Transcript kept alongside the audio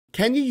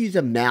can you use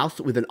a mouse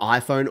with an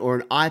iPhone or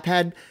an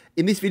iPad?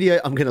 In this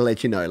video, I'm going to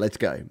let you know. Let's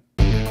go.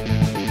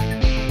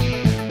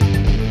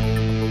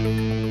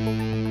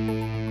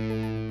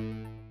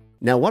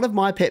 Now, one of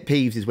my pet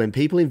peeves is when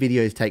people in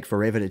videos take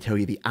forever to tell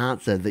you the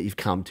answer that you've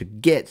come to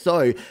get.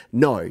 So,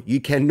 no,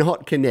 you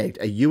cannot connect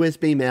a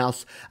USB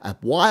mouse, a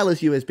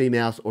wireless USB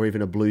mouse, or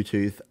even a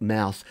Bluetooth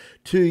mouse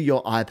to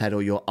your iPad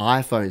or your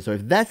iPhone. So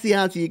if that's the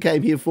answer you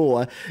came here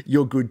for,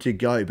 you're good to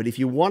go. But if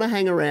you want to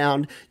hang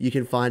around, you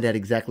can find out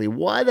exactly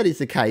why that is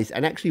the case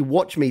and actually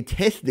watch me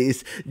test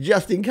this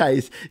just in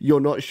case you're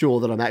not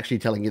sure that I'm actually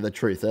telling you the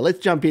truth. So let's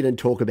jump in and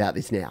talk about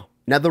this now.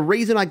 Now, the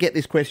reason I get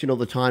this question all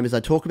the time is I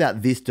talk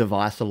about this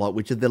device a lot,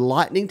 which is the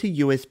Lightning to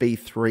USB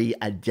 3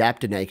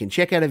 adapter. Now, you can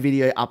check out a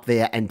video up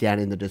there and down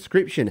in the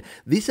description.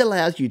 This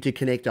allows you to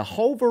connect a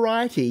whole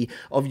variety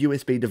of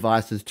USB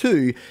devices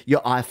to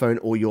your iPhone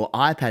or your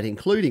iPad,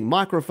 including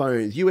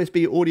microphones,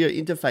 USB audio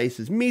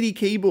interfaces, MIDI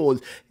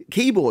keyboards,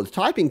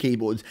 typing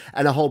keyboards,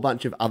 and a whole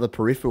bunch of other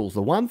peripherals.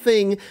 The one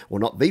thing, well,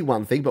 not the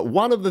one thing, but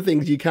one of the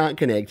things you can't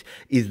connect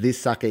is this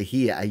sucker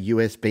here, a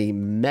USB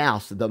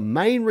mouse. The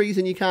main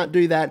reason you can't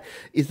do that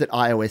is that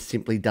iOS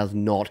simply does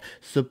not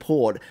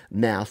support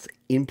mouse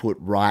input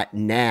right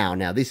now.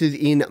 Now, this is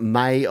in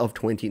May of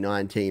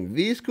 2019.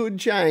 This could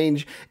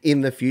change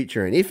in the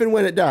future, and if and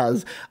when it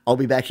does, I'll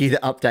be back here to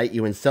update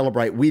you and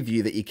celebrate with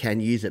you that you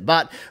can use it.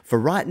 But for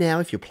right now,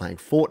 if you're playing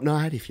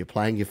Fortnite, if you're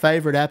playing your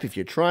favorite app, if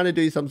you're trying to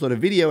do some sort of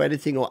video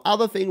editing or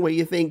other thing where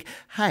you think,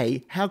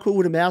 hey, how cool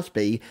would a mouse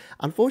be?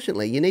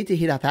 Unfortunately, you need to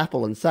hit up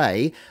Apple and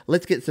say,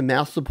 let's get some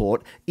mouse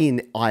support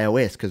in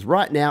iOS, because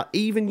right now,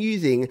 even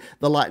using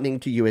the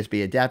Lightning to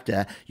USB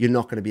adapter, you're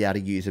not going to be able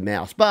to use a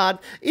mouse.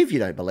 But if you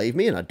don't believe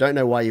me, and I don't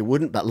know why you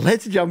wouldn't, but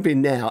let's jump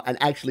in now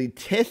and actually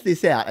test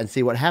this out and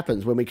see what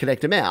happens when we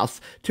connect a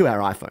mouse to our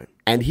iPhone.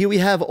 And here we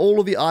have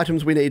all of the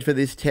items we need for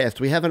this test.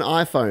 We have an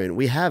iPhone,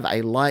 we have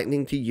a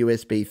Lightning to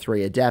USB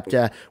 3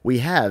 adapter, we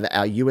have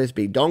our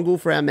USB dongle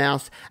for our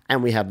mouse,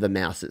 and we have the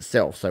mouse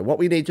itself. So what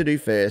we need to do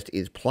first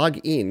is plug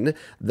in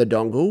the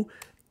dongle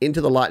into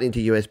the Lightning to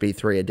USB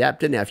 3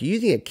 adapter. Now, if you're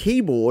using a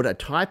keyboard, a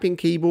typing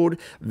keyboard,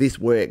 this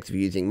works. If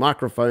you're using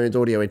microphones,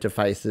 audio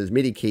interfaces,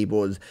 MIDI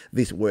keyboards,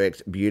 this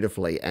works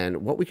beautifully.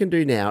 And what we can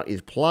do now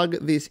is plug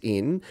this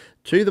in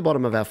to the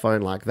bottom of our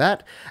phone like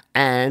that.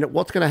 And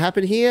what's going to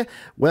happen here?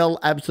 Well,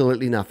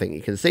 absolutely nothing.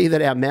 You can see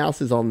that our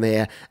mouse is on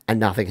there and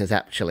nothing has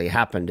actually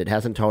happened. It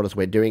hasn't told us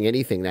we're doing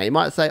anything. Now, you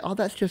might say, oh,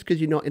 that's just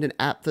because you're not in an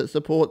app that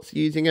supports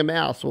using a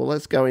mouse. Well,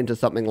 let's go into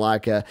something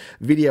like a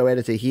video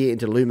editor here,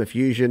 into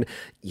LumaFusion.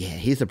 Yeah,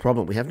 here's the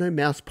problem. We have no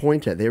mouse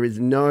pointer. There is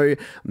no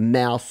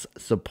mouse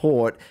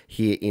support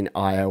here in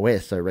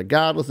iOS. So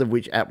regardless of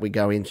which app we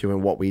go into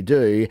and what we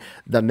do,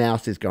 the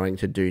mouse is going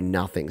to do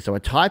nothing. So a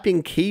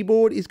typing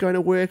keyboard is going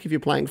to work. If you're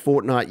playing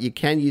Fortnite, you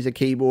can use a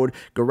keyboard.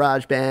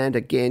 GarageBand,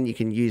 again, you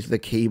can use the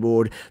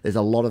keyboard. There's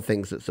a lot of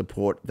things that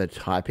support the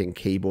typing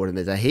keyboard, and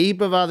there's a heap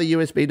of other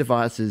USB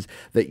devices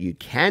that you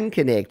can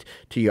connect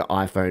to your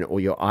iPhone or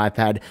your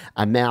iPad.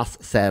 A mouse,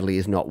 sadly,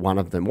 is not one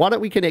of them. Why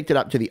don't we connect it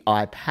up to the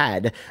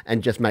iPad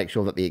and just make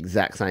sure that the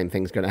exact same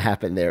thing's going to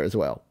happen there as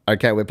well.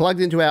 Okay, we're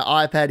plugged into our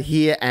iPad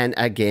here, and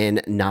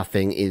again,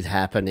 nothing is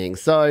happening.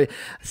 So,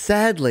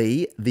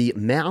 sadly, the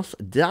mouse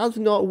does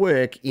not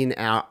work in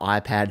our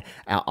iPad,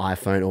 our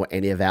iPhone, or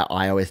any of our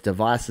iOS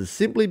devices,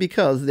 simply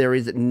because there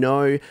is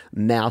no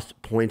mouse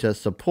pointer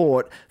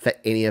support for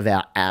any of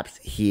our apps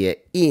here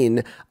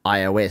in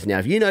iOS. Now,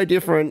 if you know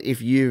different,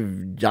 if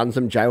you've done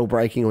some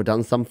jailbreaking or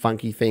done some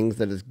funky things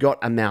that has got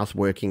a mouse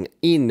working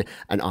in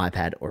an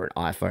iPad or an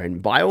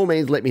iPhone, by all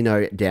means, let me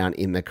know down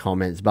in the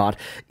comments. But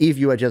if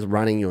you are just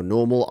running your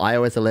normal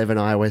iOS 11,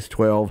 iOS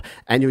 12,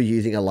 and you're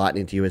using a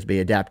Lightning to USB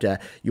adapter,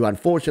 you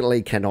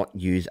unfortunately cannot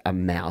use a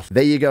mouse.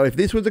 There you go. If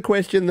this was a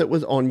question that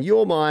was on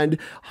your mind,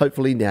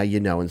 hopefully now you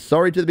know. And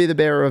sorry to be the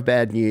bearer of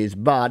bad news,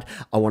 but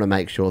I want to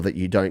make sure that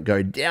you don't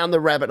go down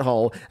the rabbit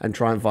hole and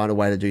try and find a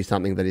way to do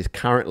something that is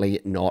currently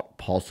not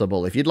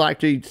possible. If you'd like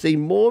to see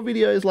more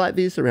videos like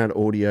this around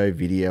audio,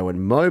 video,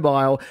 and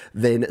mobile,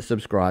 then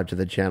subscribe to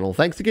the channel.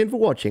 Thanks again for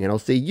watching, and I'll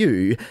see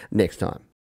you next time.